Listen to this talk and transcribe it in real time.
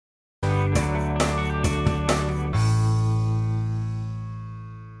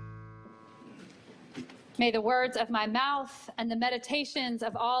May the words of my mouth and the meditations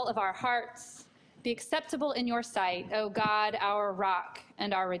of all of our hearts be acceptable in your sight, O God, our rock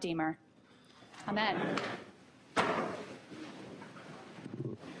and our Redeemer. Amen.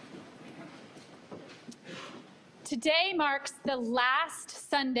 Today marks the last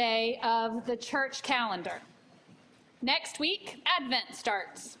Sunday of the church calendar. Next week, Advent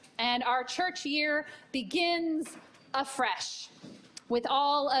starts, and our church year begins afresh with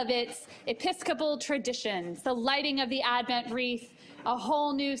all of its Episcopal traditions, the lighting of the Advent wreath, a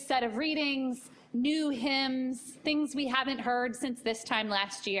whole new set of readings, new hymns, things we haven't heard since this time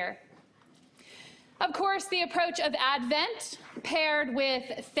last year. Of course, the approach of Advent, paired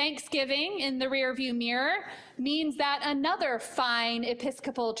with Thanksgiving in the rearview mirror, means that another fine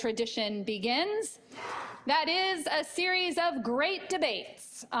Episcopal tradition begins. That is a series of great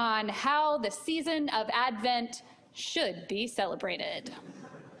debates on how the season of Advent should be celebrated.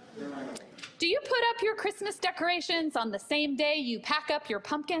 Do you put up your Christmas decorations on the same day you pack up your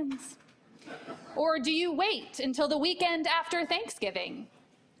pumpkins? Or do you wait until the weekend after Thanksgiving?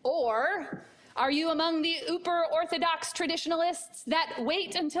 Or are you among the uber-Orthodox traditionalists that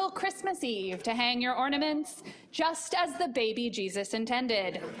wait until Christmas Eve to hang your ornaments, just as the baby Jesus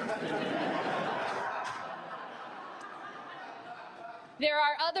intended? There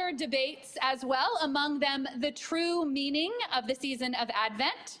are other debates as well, among them the true meaning of the season of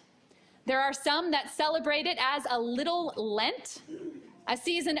Advent. There are some that celebrate it as a little Lent, a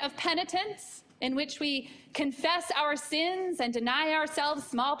season of penitence in which we confess our sins and deny ourselves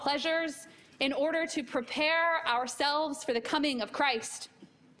small pleasures in order to prepare ourselves for the coming of Christ.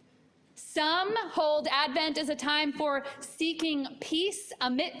 Some hold Advent as a time for seeking peace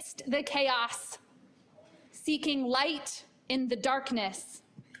amidst the chaos, seeking light in the darkness.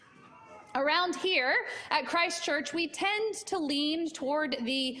 Around here at Christ Church, we tend to lean toward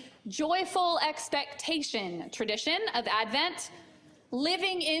the joyful expectation tradition of Advent,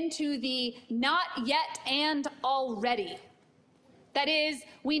 living into the not yet and already. That is,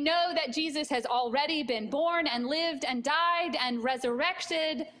 we know that Jesus has already been born and lived and died and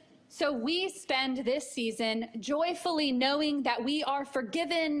resurrected, so we spend this season joyfully knowing that we are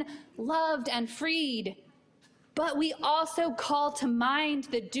forgiven, loved, and freed. But we also call to mind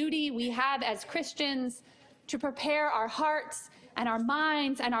the duty we have as Christians to prepare our hearts and our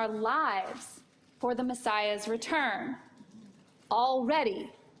minds and our lives for the Messiah's return, already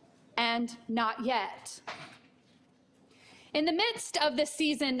and not yet. In the midst of the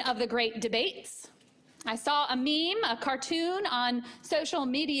season of the great debates, I saw a meme, a cartoon on social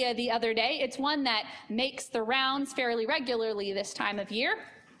media the other day. It's one that makes the rounds fairly regularly this time of year.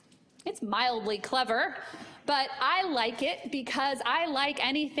 It's mildly clever, but I like it because I like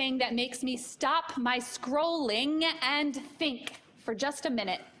anything that makes me stop my scrolling and think for just a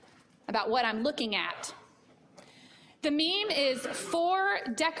minute about what I'm looking at. The meme is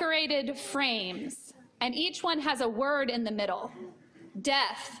 4 decorated frames, and each one has a word in the middle: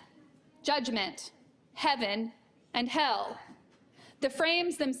 death, judgment, heaven, and hell. The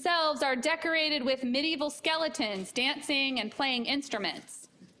frames themselves are decorated with medieval skeletons dancing and playing instruments.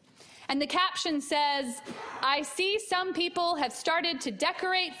 And the caption says, "I see some people have started to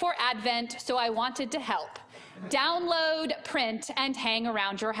decorate for Advent, so I wanted to help. Download, print, and hang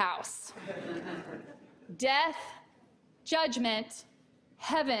around your house." Death, judgment,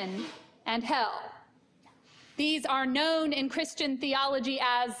 heaven, and hell. These are known in Christian theology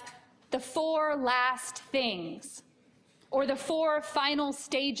as the 4 last things, or the 4 final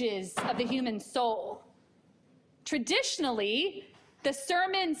stages of the human soul. Traditionally, the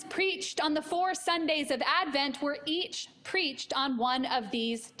sermons preached on the 4 Sundays of Advent were each preached on one of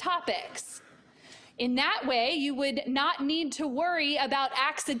these topics. In that way, you would not need to worry about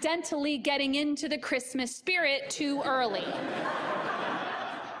accidentally getting into the Christmas spirit too early.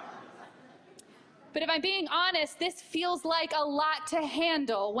 But if I'm being honest, this feels like a lot to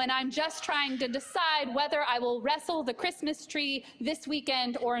handle when I'm just trying to decide whether I will wrestle the Christmas tree this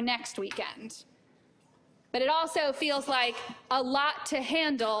weekend or next weekend. But it also feels like a lot to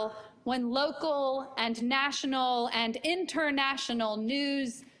handle when local and national and international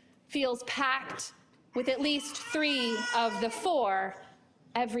news feels packed with at least 3 of the 4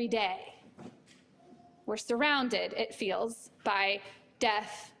 every day. We're surrounded, it feels, by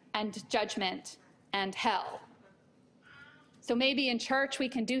death and judgment and hell. So maybe in church we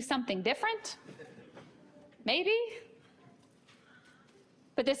can do something different? Maybe?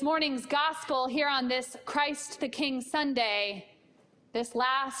 But this morning's gospel here on this Christ the King Sunday, this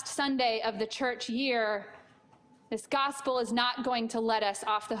last Sunday of the church year, this gospel is not going to let us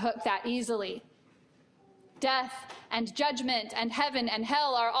off the hook that easily. Death and judgment and heaven and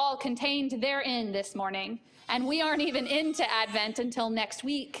hell are all contained therein this morning, and we aren't even into Advent until next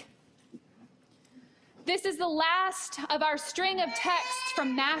week. This is the last of our string of texts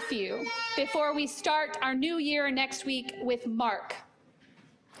from Matthew before we start our new year next week with Mark.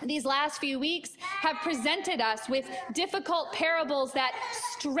 These last few weeks have presented us with difficult parables that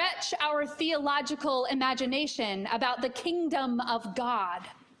stretch our theological imagination about the kingdom of God.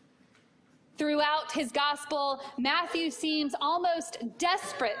 Throughout his gospel, Matthew seems almost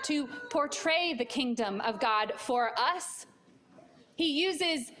desperate to portray the kingdom of God for us. He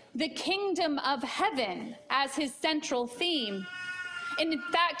uses the kingdom of heaven as his central theme. And in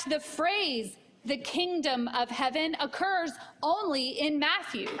fact, the phrase, the kingdom of heaven, occurs only in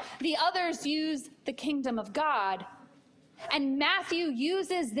Matthew. The others use the kingdom of God. And Matthew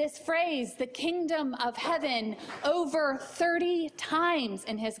uses this phrase, the kingdom of heaven, over 30 times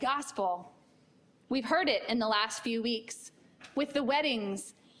in his gospel. We've heard it in the last few weeks with the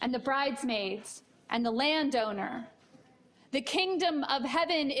weddings and the bridesmaids and the landowner. The kingdom of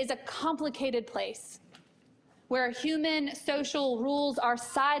heaven is a complicated place where human social rules are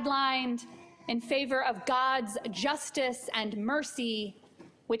sidelined in favor of God's justice and mercy,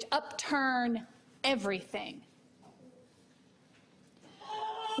 which upturn everything.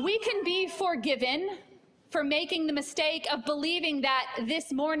 We can be forgiven for making the mistake of believing that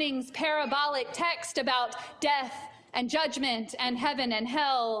this morning's parabolic text about death and judgment and heaven and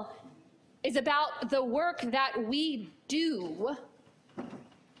hell is about the work that we do,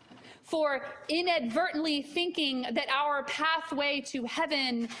 for inadvertently thinking that our pathway to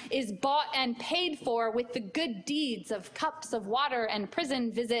heaven is bought and paid for with the good deeds of cups of water and prison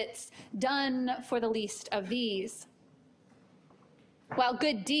visits done for the least of these. While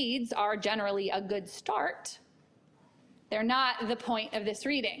good deeds are generally a good start, they're not the point of this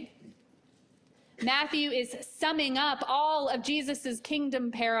reading. Matthew is summing up all of Jesus'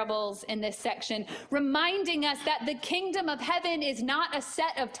 kingdom parables in this section, reminding us that the kingdom of heaven is not a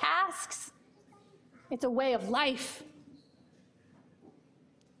set of tasks, it's a way of life.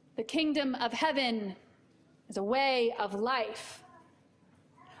 The kingdom of heaven is a way of life,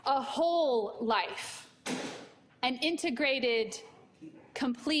 a whole life, an integrated,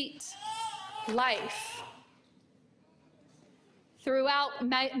 complete life. Throughout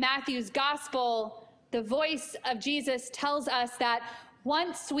Matthew's gospel, the voice of Jesus tells us that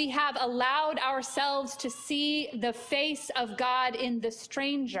once we have allowed ourselves to see the face of God in the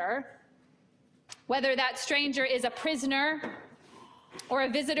stranger, whether that stranger is a prisoner or a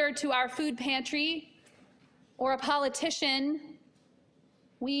visitor to our food pantry or a politician,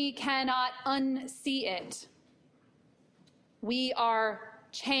 we cannot unsee it. We are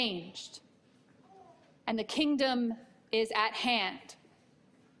changed, and the kingdom is at hand.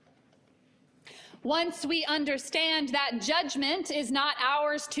 Once we understand that judgment is not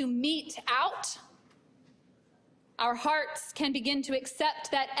ours to mete out, our hearts can begin to accept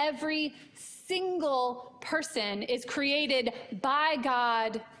that every single person is created by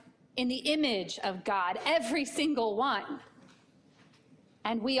God in the image of God, every single one.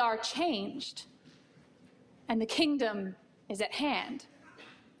 And we are changed, and the kingdom is at hand.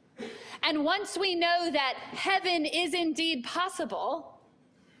 And once we know that heaven is indeed possible,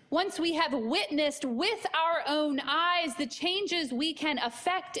 once we have witnessed with our own eyes the changes we can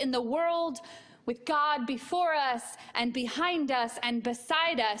affect in the world with God before us and behind us and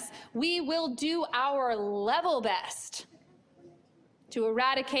beside us, we will do our level best to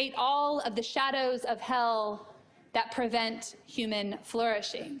eradicate all of the shadows of hell that prevent human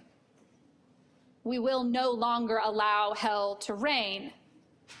flourishing. We will no longer allow hell to reign,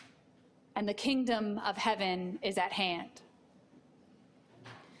 and the kingdom of heaven is at hand.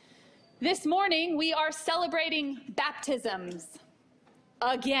 This morning, we are celebrating baptisms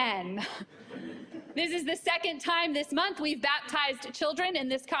again. This is the second time this month we've baptized children in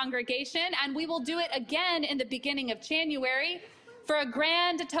this congregation, and we will do it again in the beginning of January for a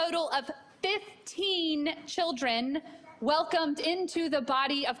grand total of 15 children welcomed into the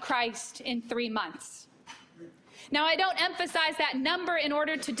body of Christ in 3 months. Now, I don't emphasize that number in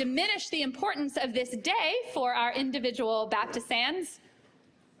order to diminish the importance of this day for our individual baptisans,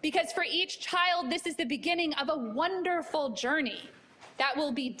 because for each child, this is the beginning of a wonderful journey that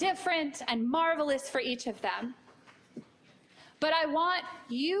will be different and marvelous for each of them. But I want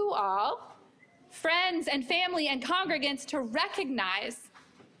you all, friends and family and congregants, to recognize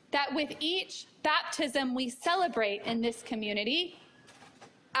that with each baptism we celebrate in this community,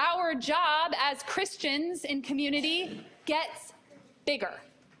 our job as Christians in community gets bigger.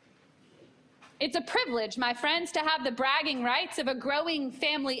 It's a privilege, my friends, to have the bragging rights of a growing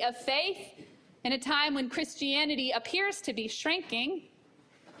family of faith, in a time when Christianity appears to be shrinking.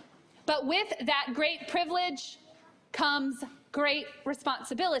 But with that great privilege comes great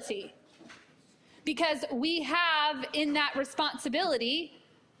responsibility. Because we have in that responsibility,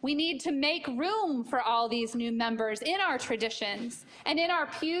 we need to make room for all these new members in our traditions and in our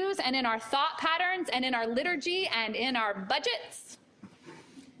pews and in our thought patterns and in our liturgy and in our budgets.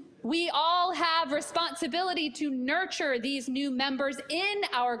 We all have responsibility to nurture these new members in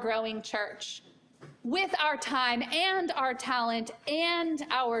our growing church with our time and our talent and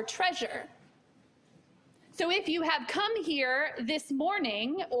our treasure. So if you have come here this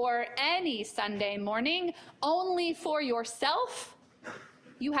morning or any Sunday morning only for yourself,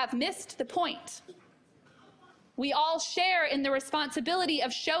 you have missed the point. We all share in the responsibility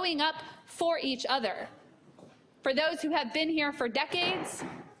of showing up for each other. For those who have been here for decades,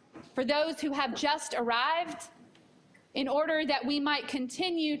 for those who have just arrived, in order that we might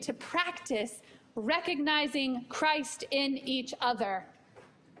continue to practice recognizing Christ in each other,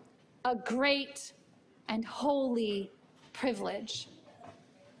 a great and holy privilege.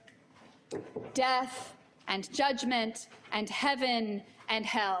 Death and judgment and heaven and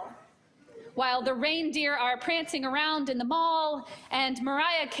hell. While the reindeer are prancing around in the mall and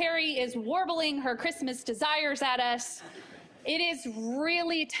Mariah Carey is warbling her Christmas desires at us, it is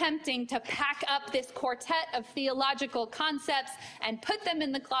really tempting to pack up this quartet of theological concepts and put them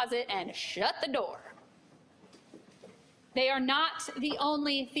in the closet and shut the door. They are not the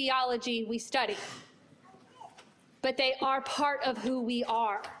only theology we study, but they are part of who we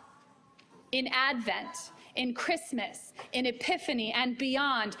are. In Advent, in Christmas, in Epiphany, and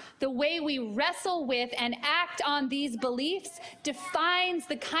beyond, the way we wrestle with and act on these beliefs defines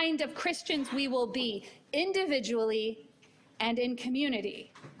the kind of Christians we will be, individually and in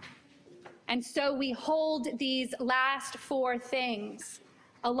community. And so we hold these last four things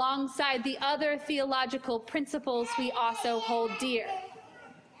alongside the other theological principles we also hold dear: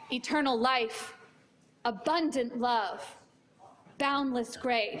 eternal life, abundant love, boundless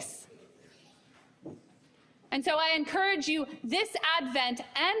grace. And so I encourage you this Advent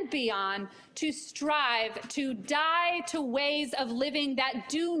and beyond to strive to die to ways of living that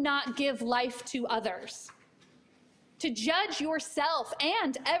do not give life to others, to judge yourself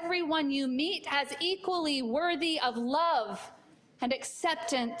and everyone you meet as equally worthy of love and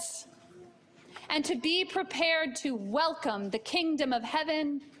acceptance, and to be prepared to welcome the kingdom of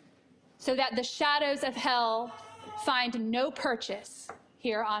heaven so that the shadows of hell find no purchase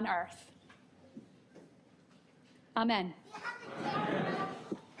here on earth. Amen.